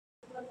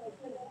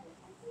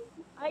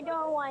I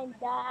don't want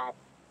that.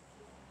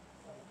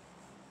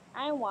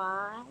 I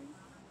want.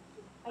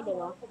 I don't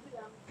know.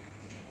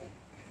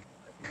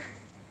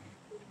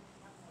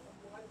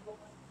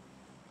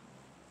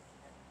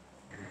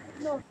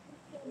 No,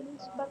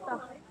 miss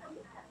bata.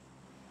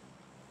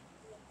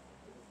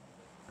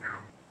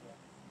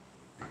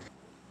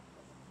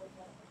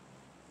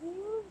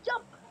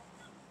 Jump!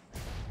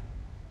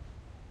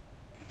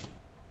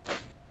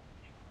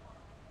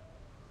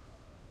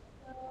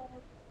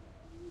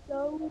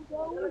 Go,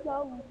 go,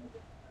 go.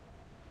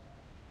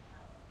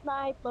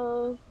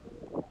 Sniper.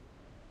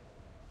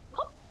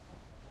 Hop!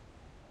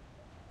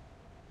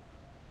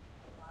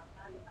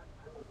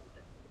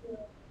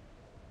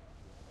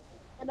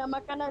 Ada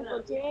makanan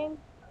kucing.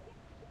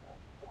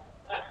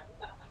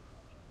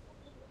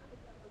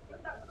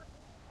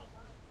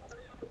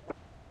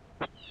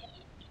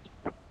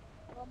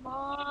 Come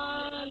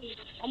on.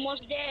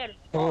 Almost there.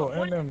 Oh, Oh,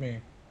 what?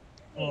 enemy.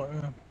 Oh,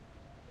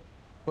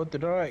 go to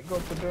the right. Go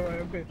to the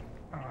right a bit.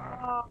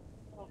 Ah,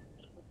 Oh,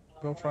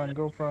 go front.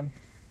 Go front.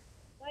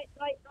 right,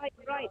 right, right,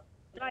 right,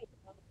 right,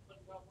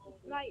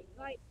 right,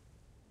 right.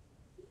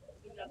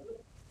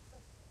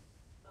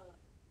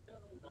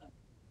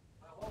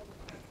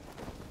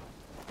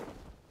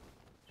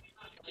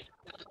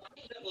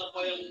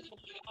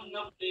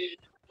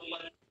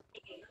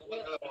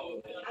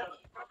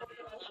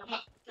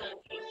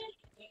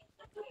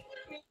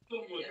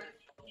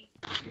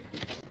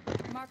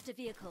 Marked a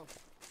vehicle.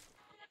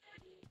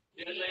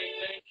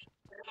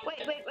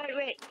 Wait, wait, wait,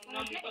 wait.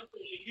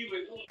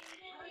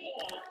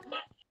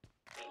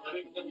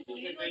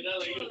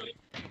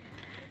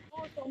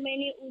 Oh, so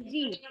many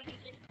Uzi.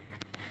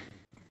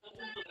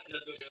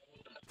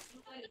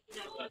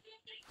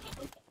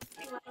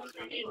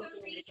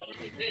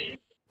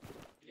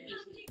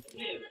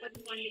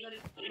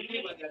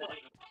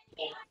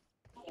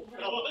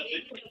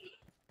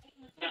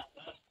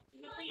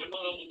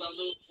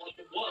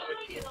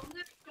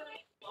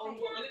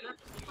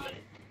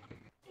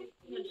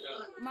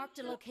 Marked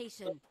a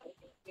location.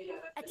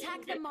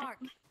 Attack the mark.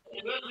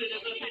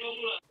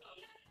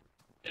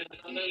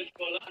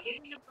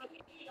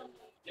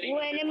 Oh,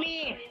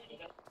 enemy.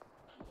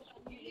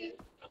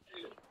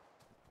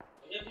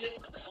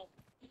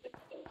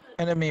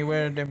 Enemy,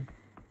 where are them?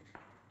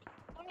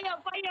 Fire,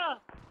 fire.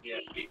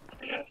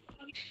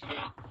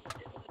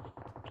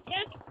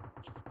 Yes,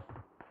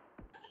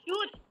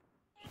 shoot.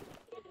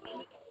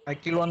 I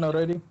kill one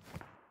already.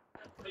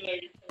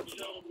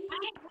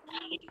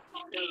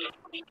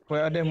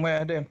 Where are them?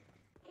 Where are them?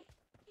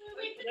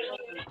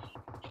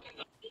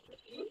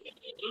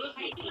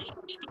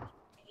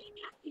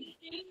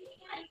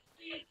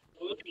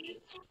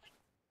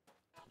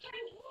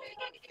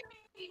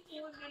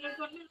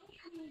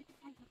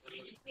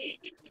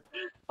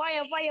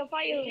 Fire, fire,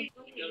 fire.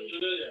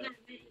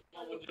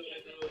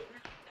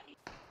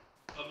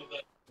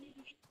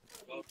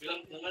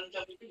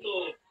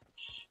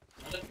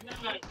 Fire,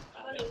 man.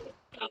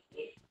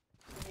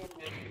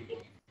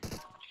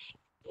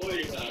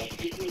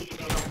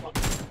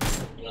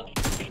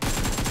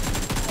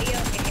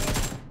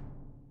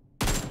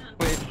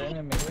 Where is the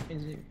enemy? Where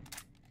is he?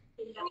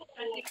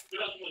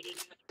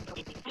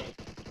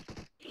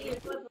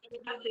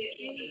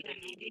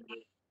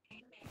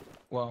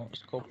 Wow,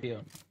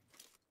 Scorpion.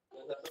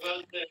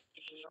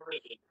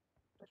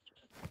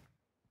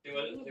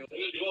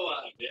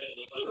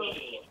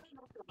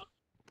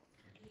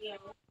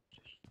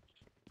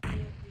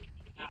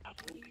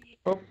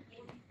 Oh,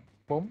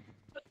 boom.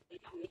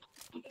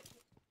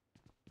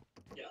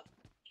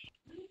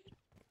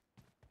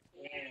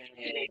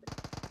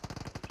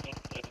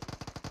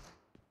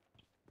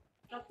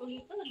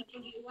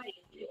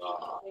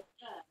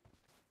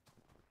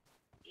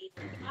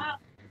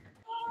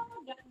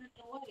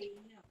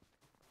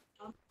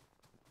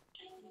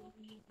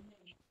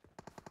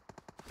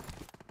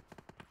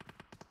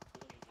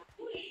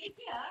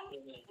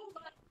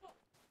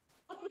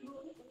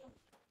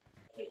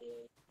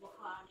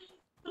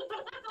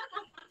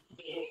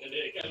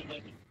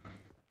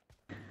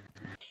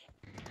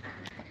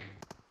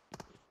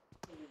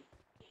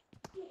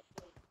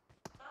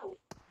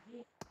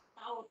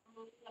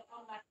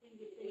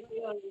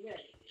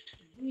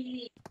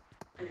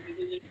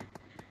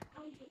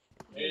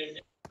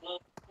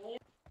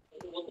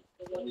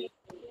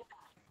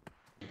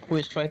 Who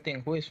is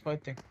fighting? Who is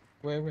fighting?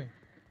 Where?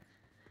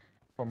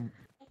 From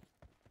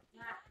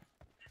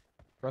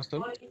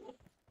Russell?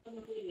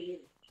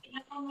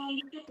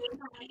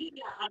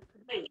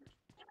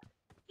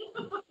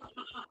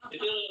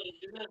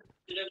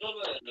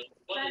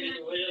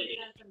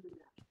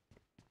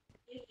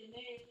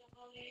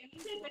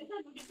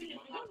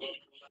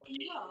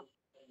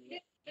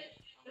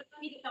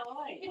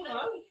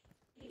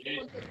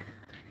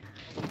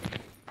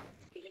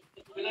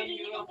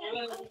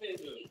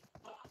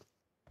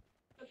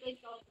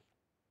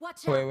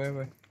 Watch Where, out. where,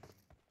 where?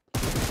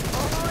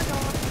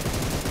 Oh,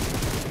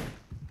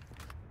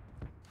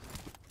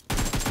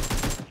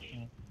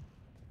 Mm.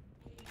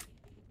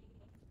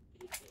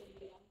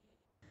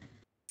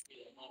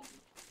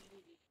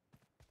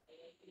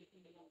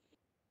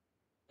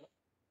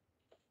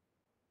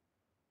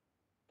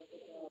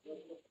 Ya,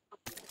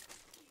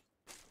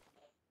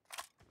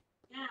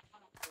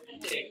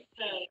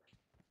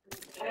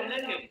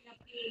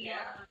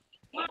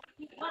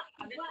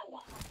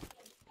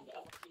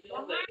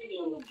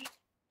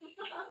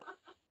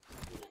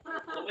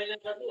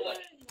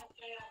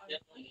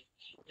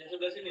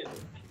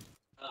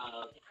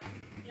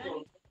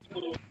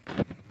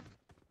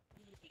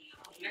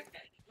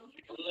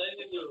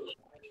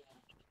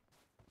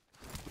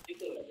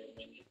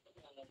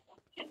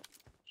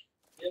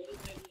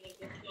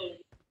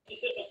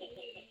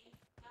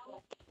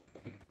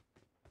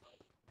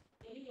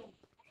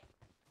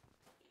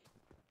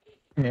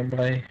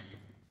 bye.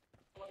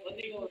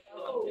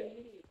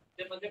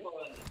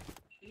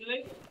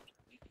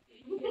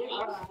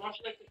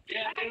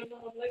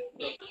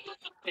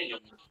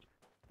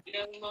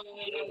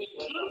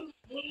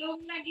 Belum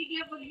lagi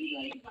dia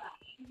begini, Pak.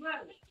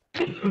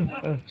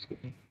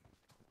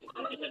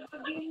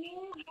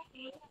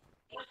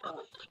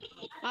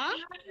 Hah?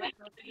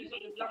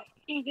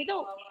 Gitu.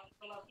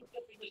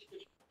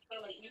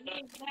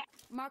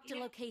 Marked a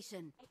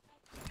location.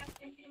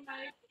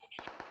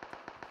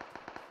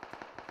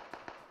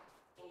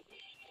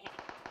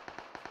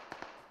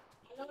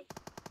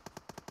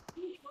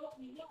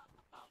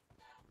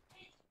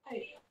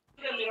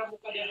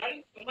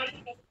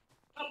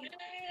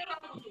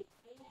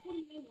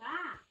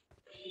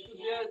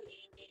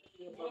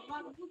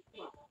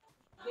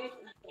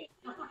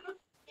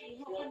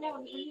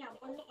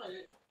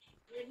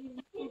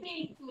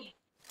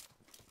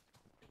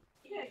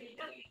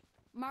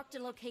 Marked a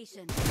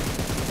location.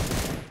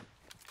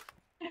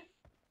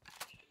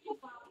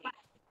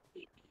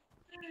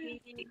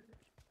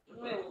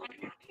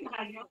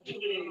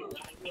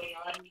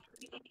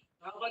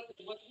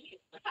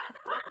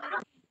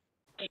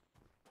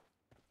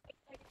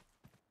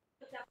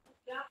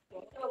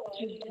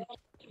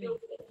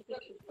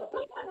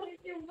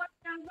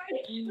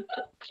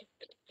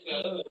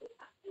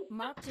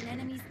 Marked an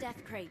enemy's death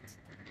crate.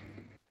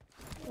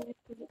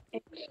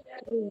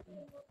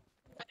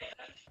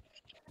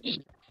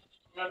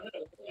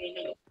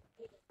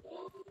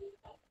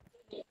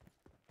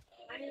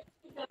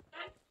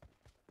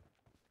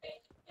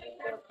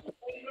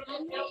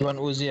 You want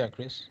Uzi, ya,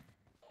 Chris?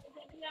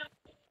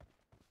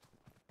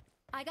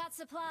 I got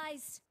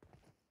supplies.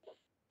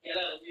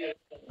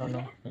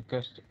 No,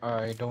 because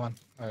I don't want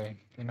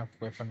enough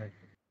weaponry.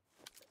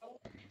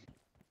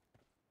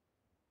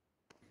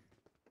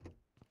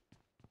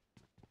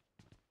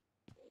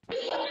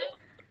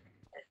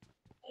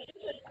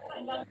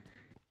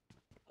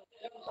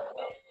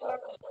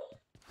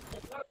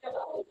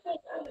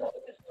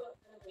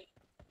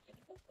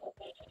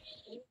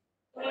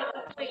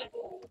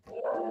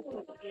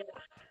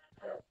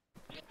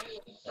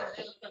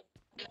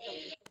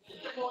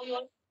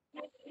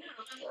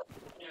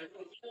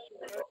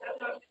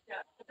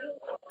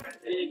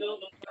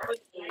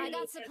 I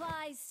got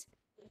supplies.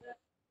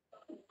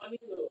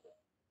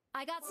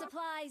 I got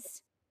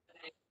supplies.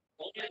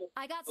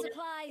 I got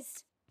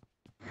supplies.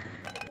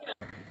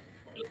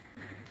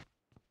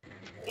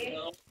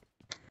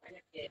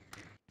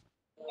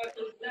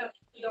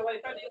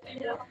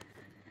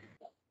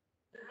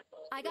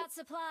 I got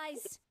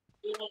supplies.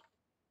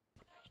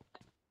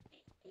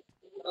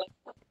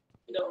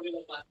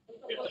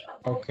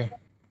 Okay.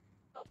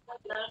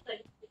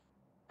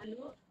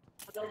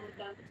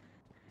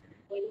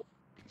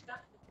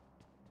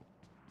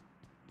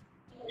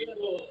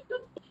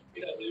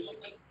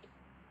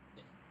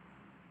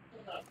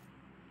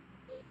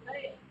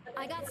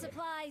 I got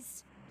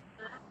supplies.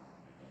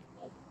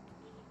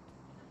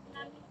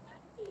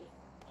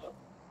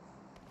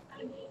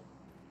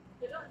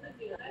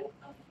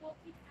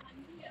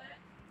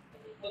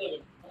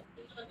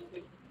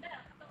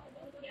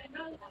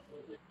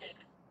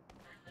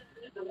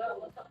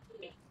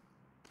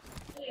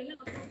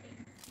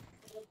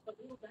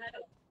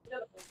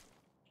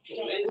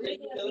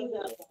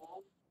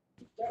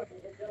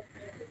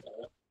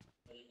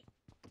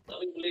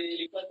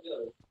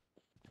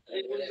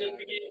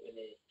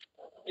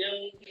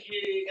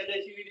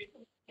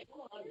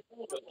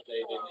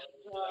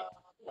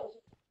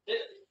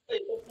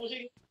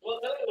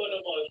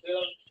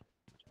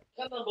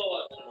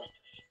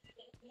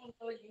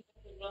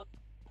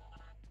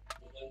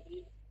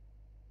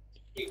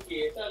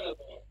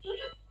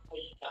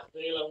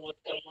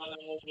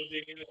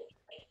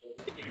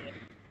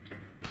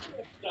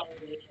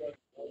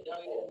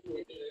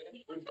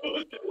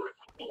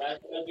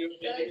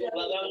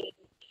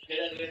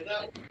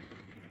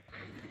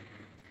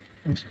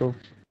 Let's go.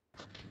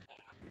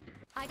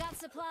 I got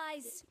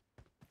supplies.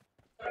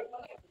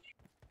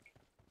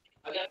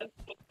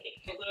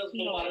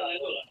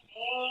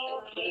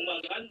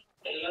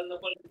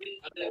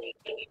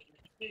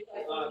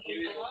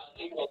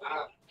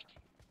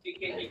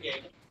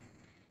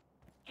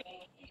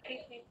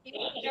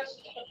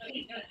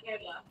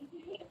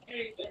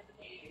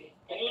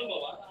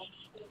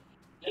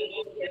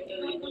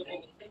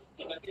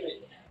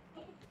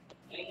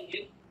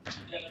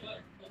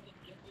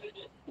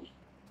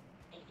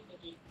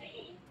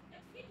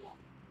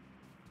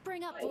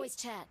 Bring up voice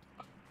chat.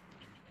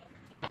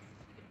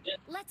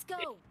 Let's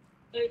go.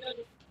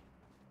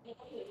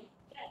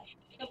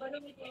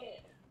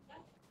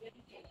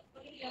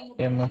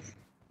 Ya mas.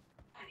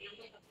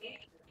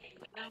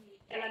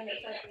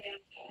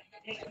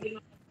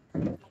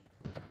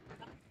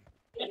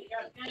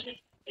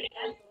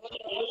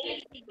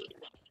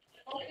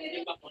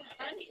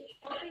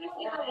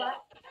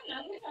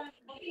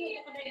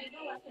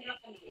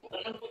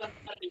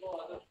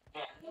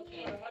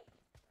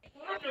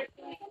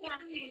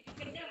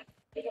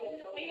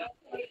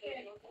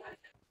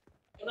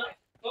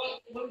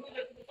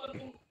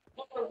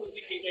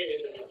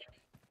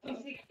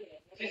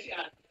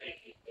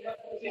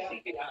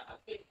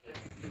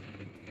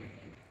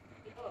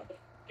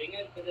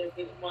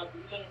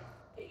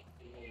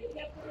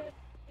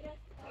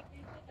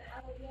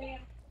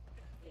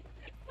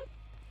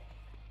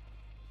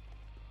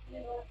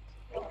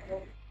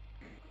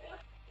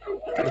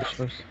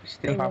 Terus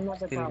still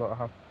got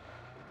half.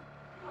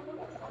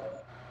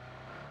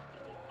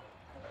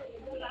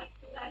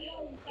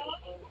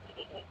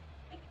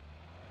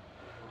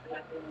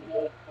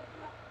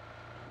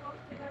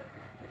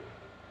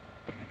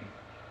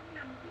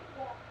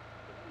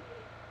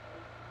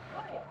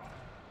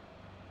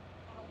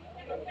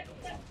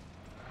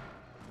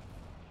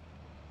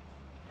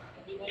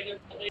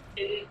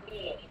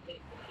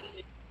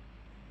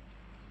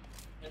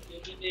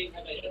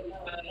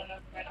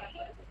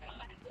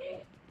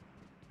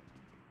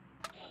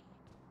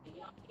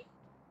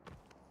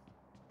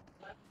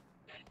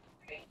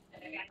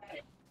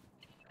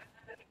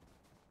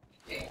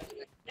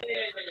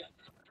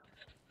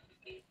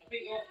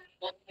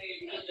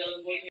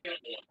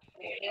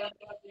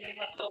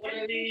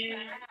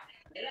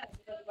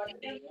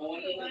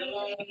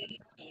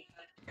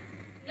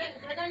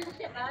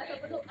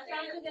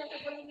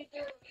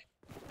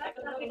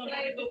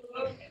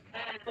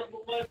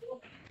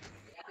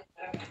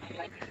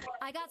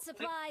 I got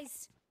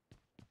supplies.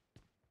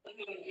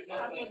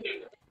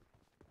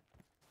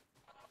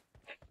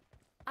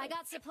 I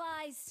got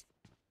supplies.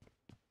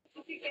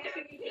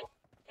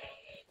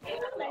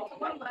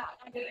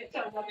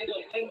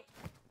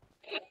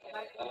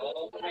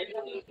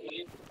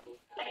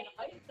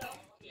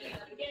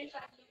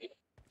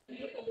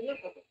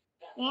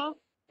 Oh,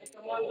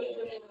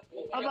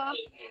 apa?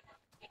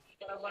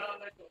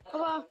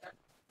 Apa?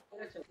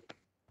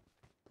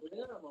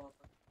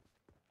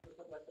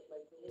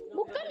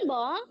 Bukan,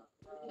 Bang.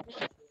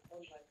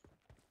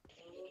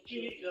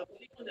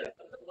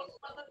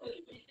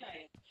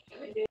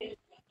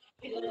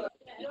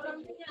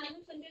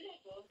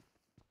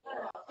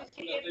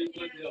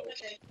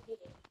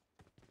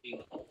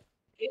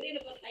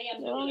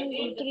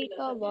 Jangan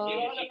cerita, Bang.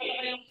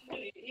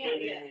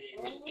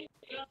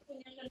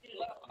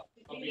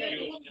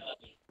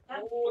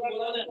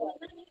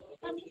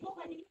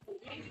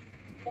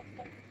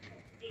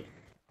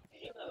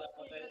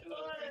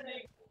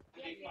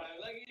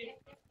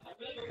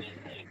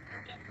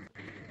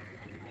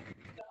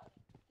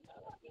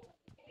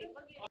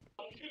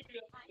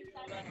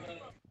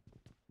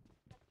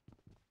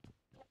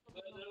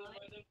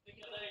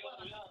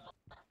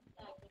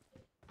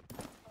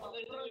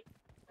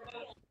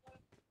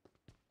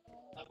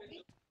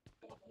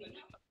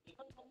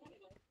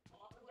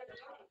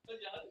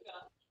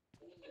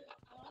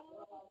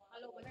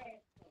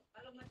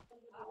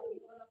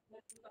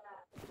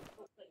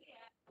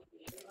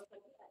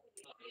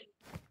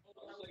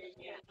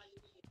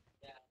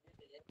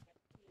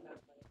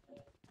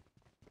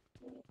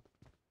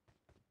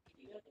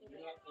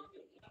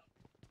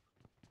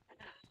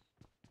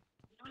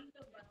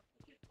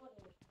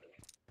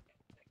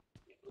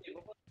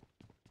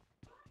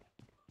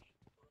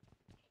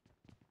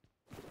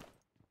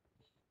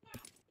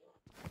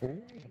 Oh,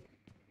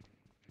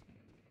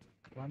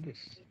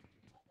 bagus.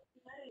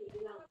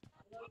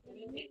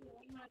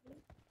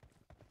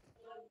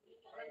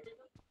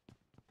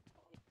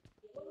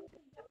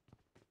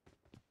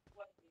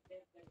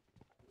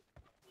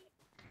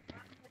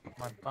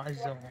 Mantap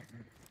zong.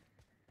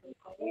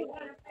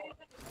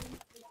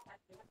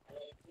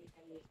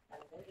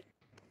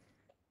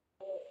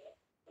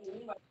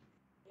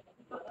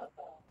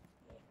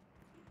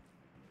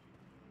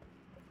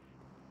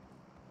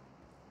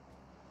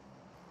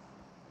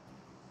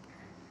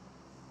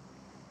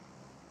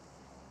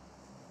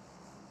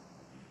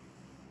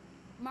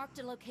 Marked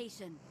a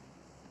location.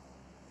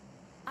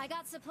 I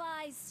got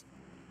supplies.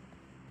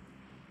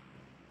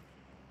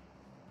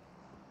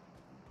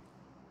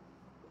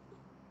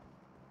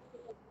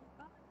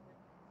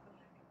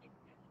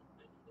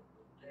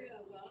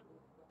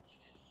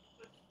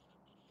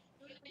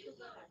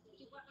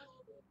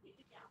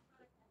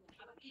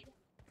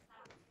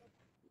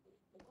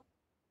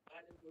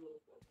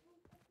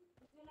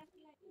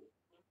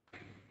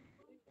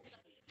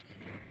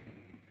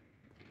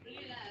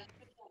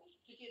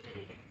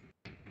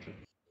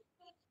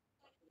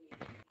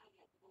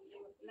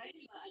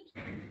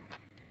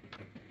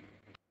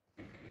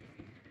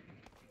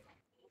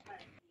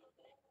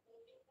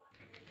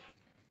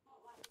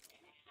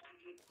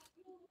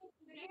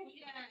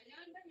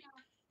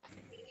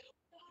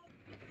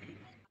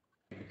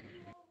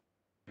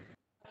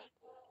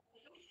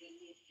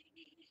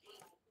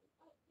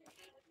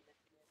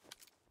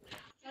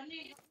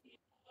 Okay,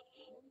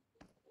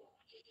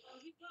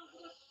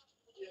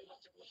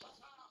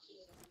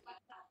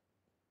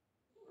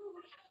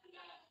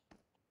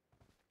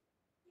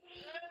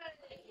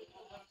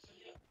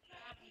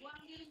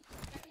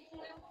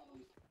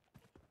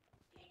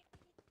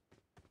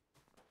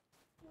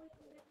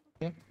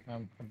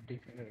 I'm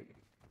definitely.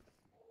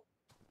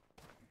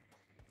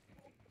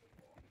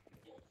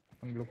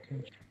 I'm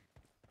looking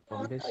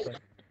from this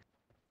side.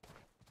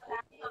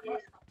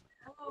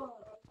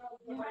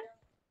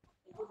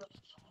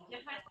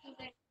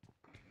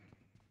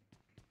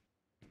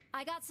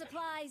 I got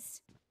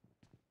supplies.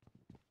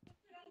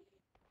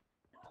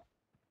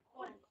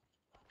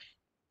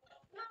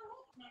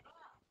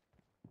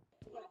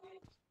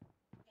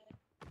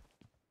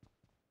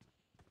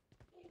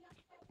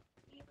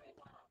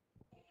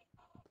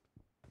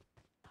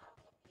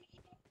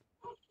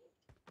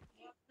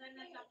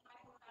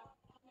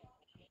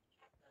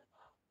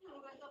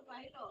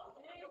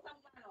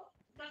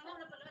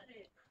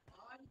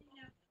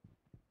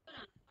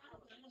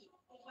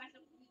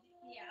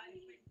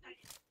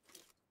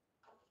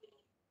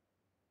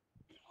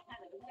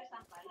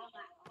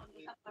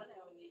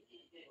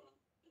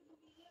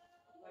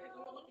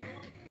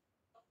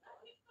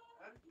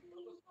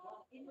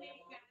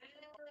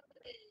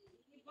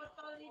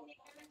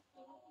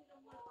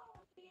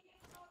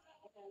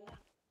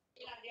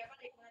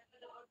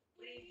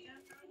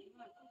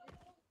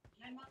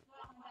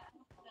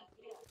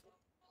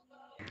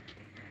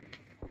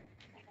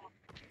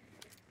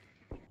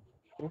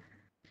 Oh,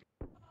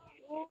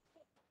 Oh,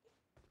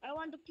 I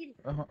want to kill.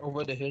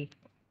 over the hill.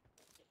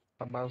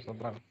 Above,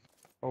 above.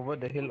 Over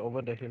the hill,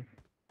 over the hill.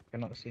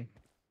 Cannot see.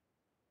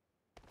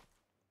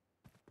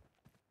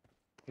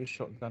 Use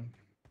shotgun.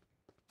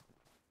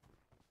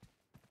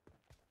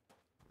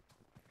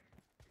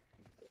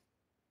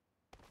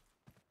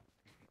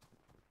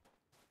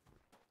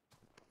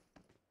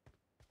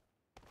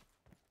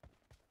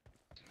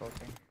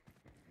 Scouting.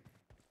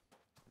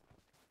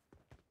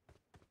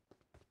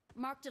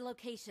 Marked a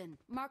location.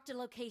 Marked a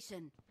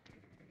location.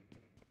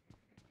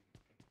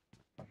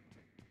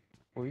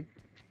 Ui.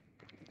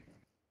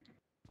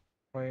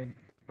 Why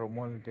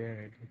Romol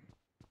there already?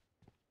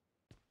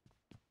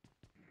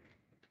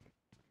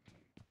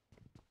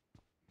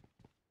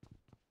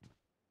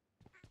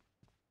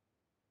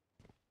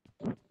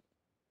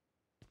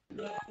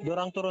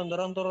 Dorang turun,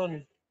 dorang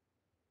turun.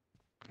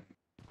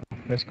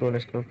 Let's go,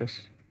 guys.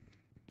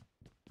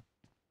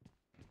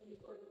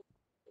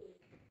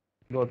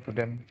 Go to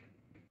them.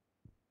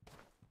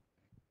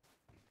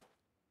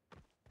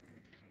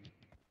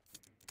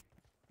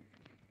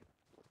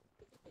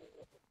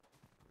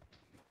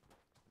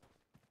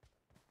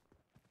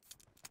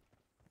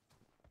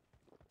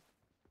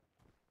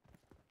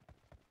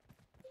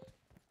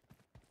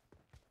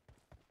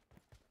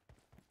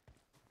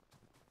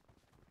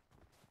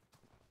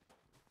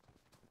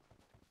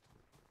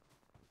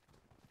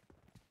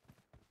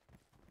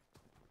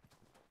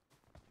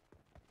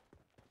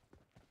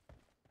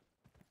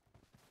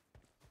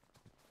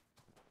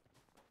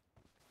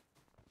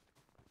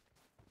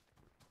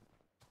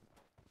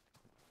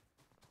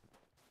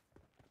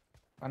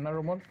 Mana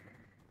Romol?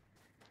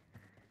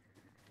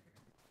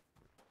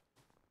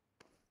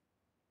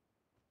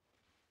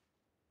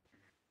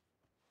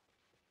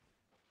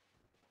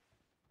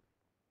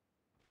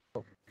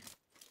 Oh.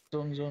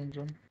 Zone.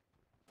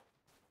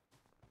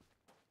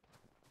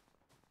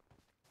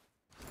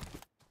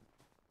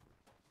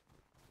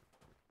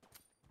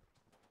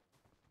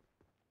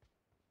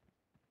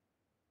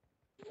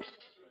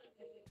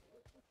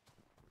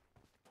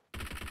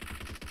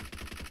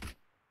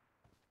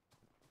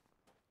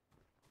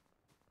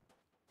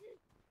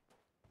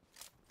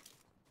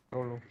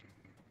 Solo.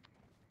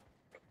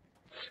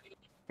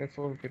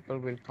 Careful, people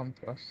will come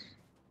to us.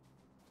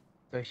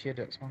 I hear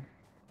that sound.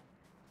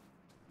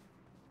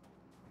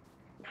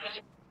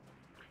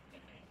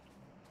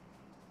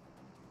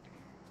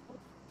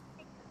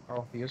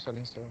 Oh, you're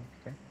selling stuff.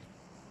 Okay.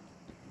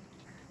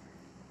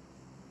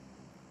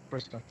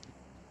 First one.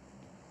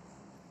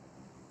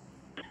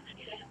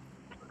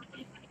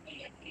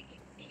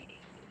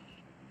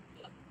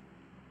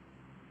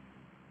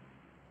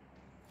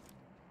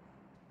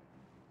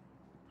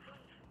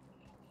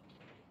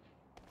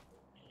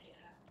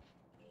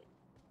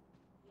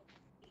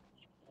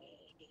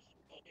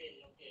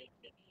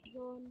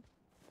 Zone.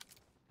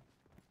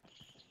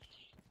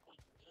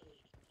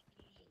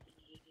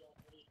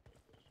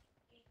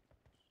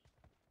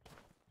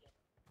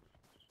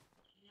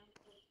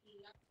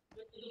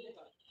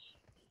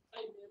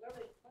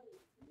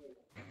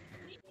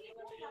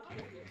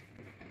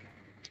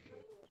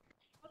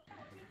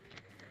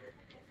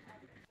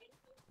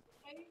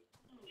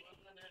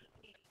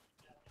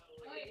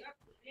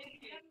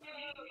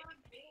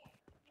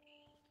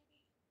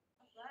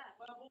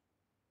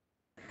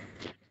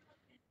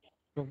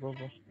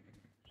 Go.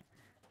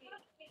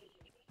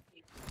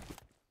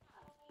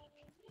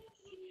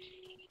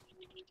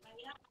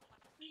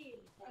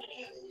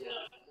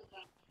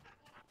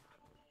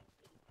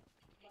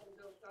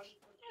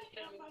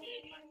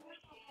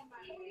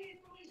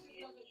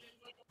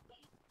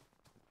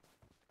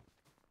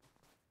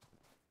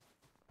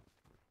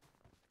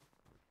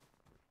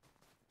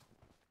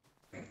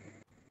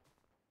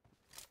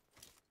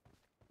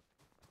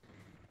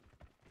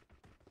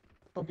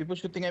 Oh, people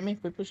shooting at me.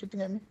 People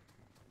shooting at me.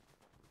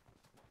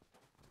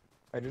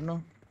 I don't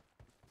know.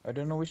 I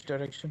don't know which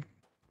direction.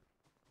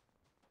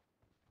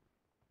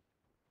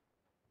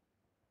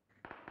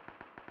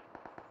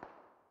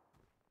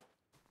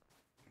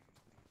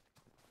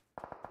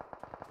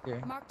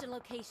 Yeah, Marked a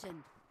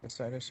location. that's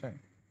right, that's right.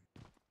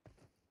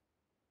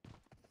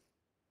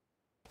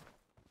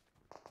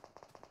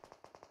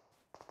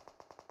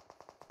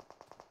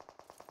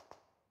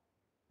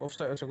 Both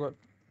sides also got.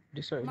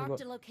 This side also Marked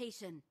got. a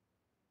location.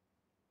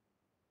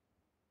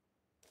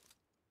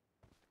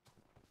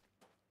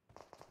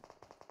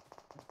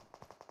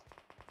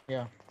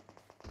 Yeah,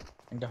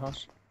 in the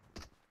house.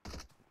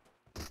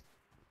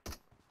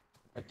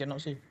 I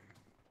cannot see.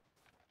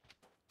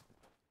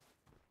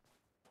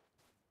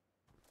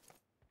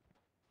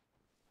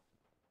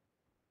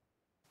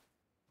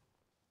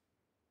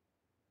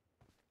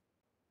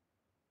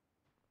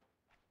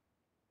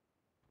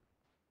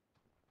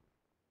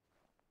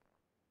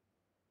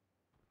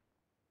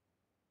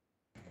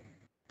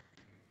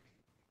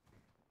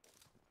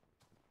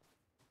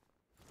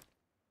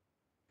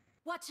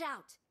 Watch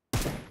out!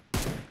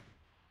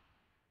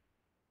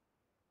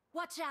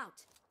 Watch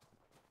out!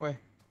 Where?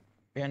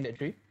 Behind that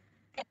tree?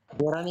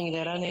 They're running,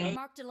 they're running.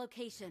 Marked a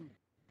location.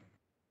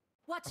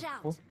 Watch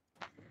Oh, out!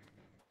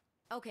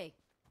 Okay.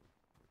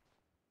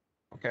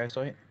 okay, I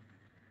saw it.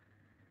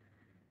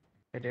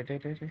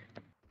 There.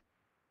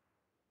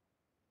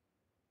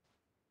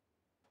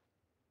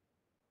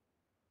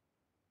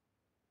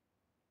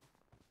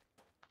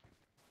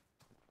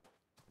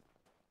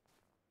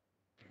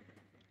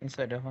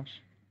 Inside the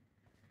house.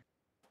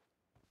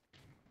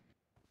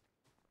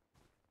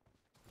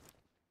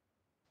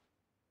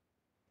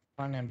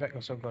 Front and back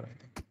also got, I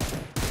think.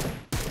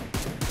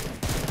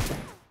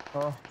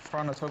 Oh,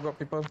 front also got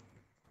people.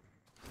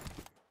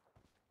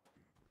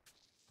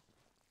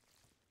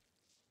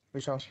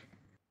 Which house?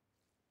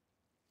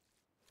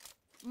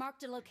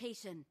 Marked a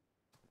location.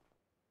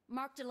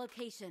 Marked a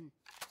location.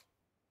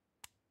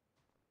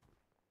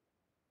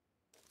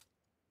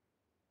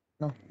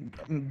 No,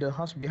 the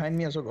house behind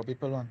me also got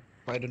people on,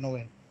 but I don't know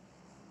where.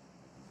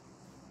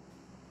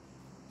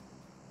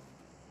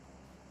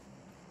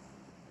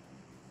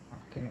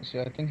 Cannot see.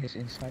 I think he's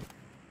inside.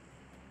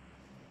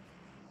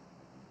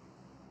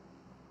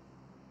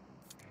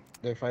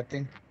 They're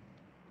fighting.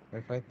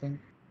 They're fighting.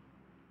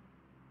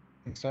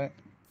 Inside.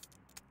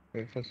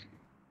 Wait first.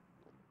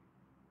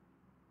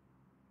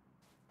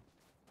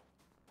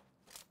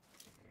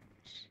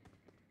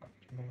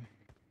 No way.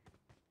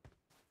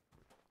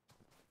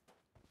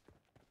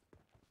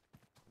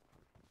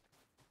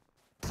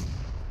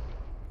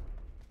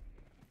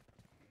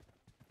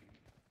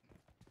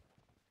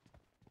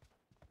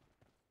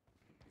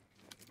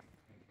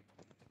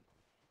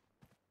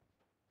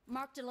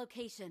 Marked a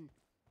location.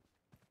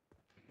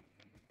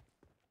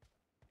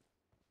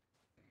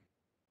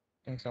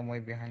 I think somewhere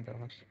behind the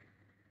house.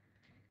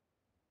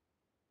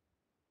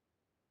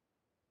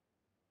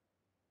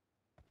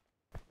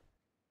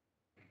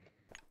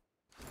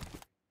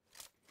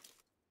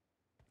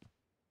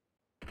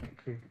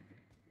 Okay.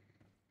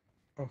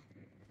 Oh.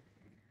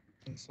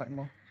 Inside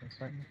more.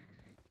 Inside more.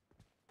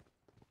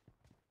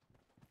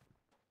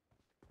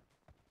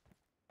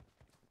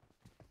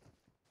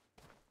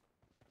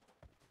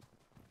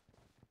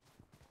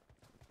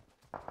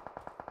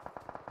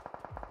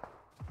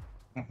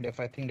 Oh, they're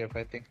fighting. They're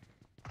fighting.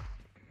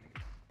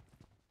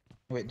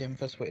 Wait them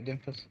first. Wait them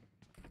first.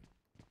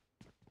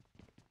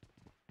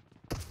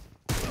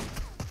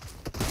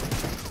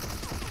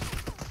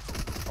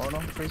 Oh no,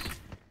 freeze.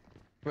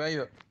 Where are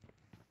you?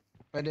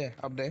 Where there?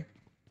 Up there?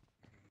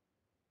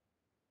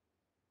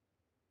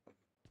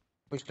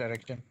 Which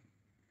direction?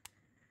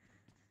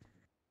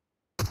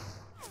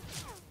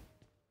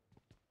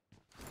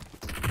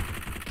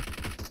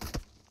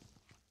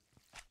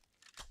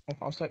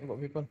 Oh, outside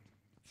got people.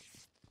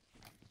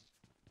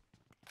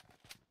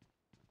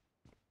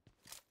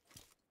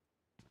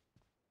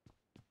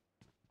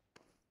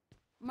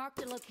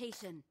 Marked a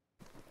location.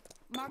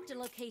 Marked a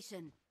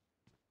location.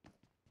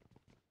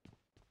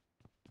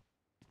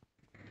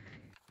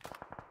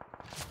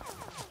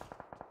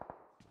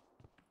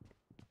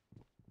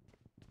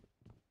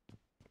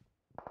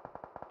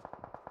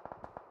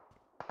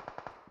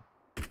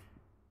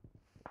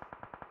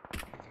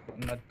 Got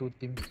another two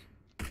teams.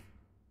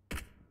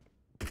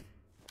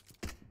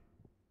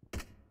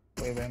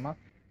 Where am I?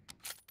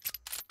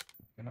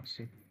 Cannot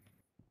see.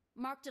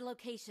 Marked a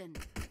location.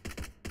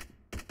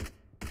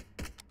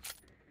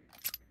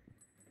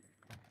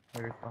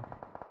 Very far.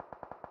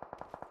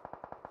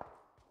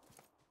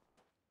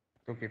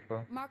 Two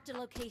people. Marked a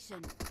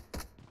location.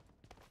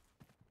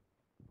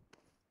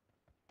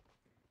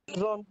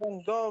 Zone,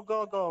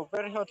 go.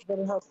 Very hot,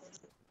 very hot.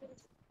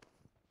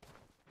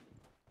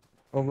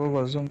 Oh,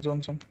 go. Zone.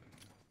 Smoke.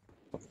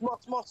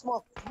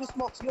 You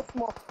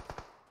smoke.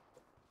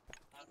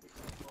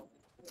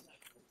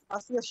 I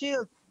see a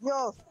shield.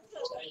 Yo.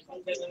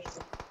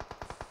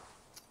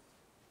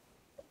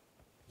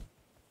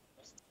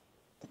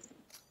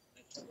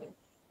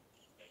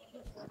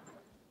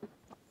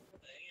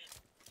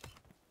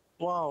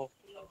 Wow.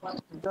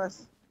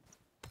 Guys.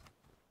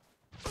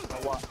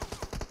 What?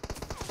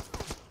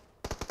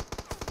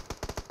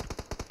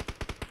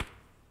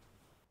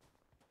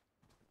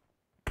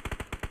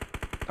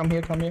 Come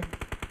here, come here.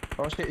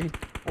 Oh shit, he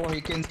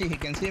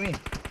can see me.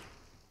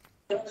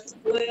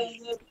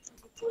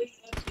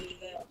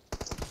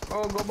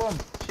 Oh, go bomb.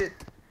 Shit.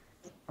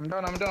 I'm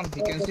down.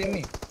 He can see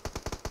me.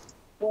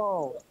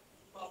 Wow.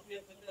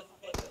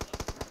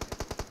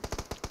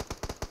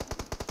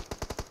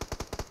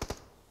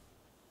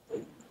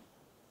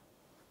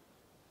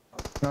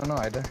 No,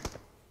 I died.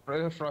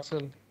 Where's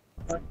Russell?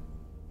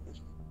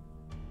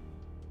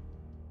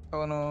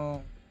 Oh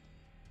no.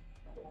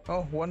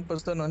 Oh, one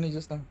person only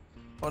just now.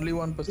 Only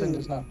one person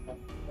just now.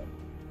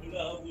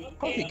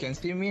 Oh, he can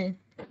see me.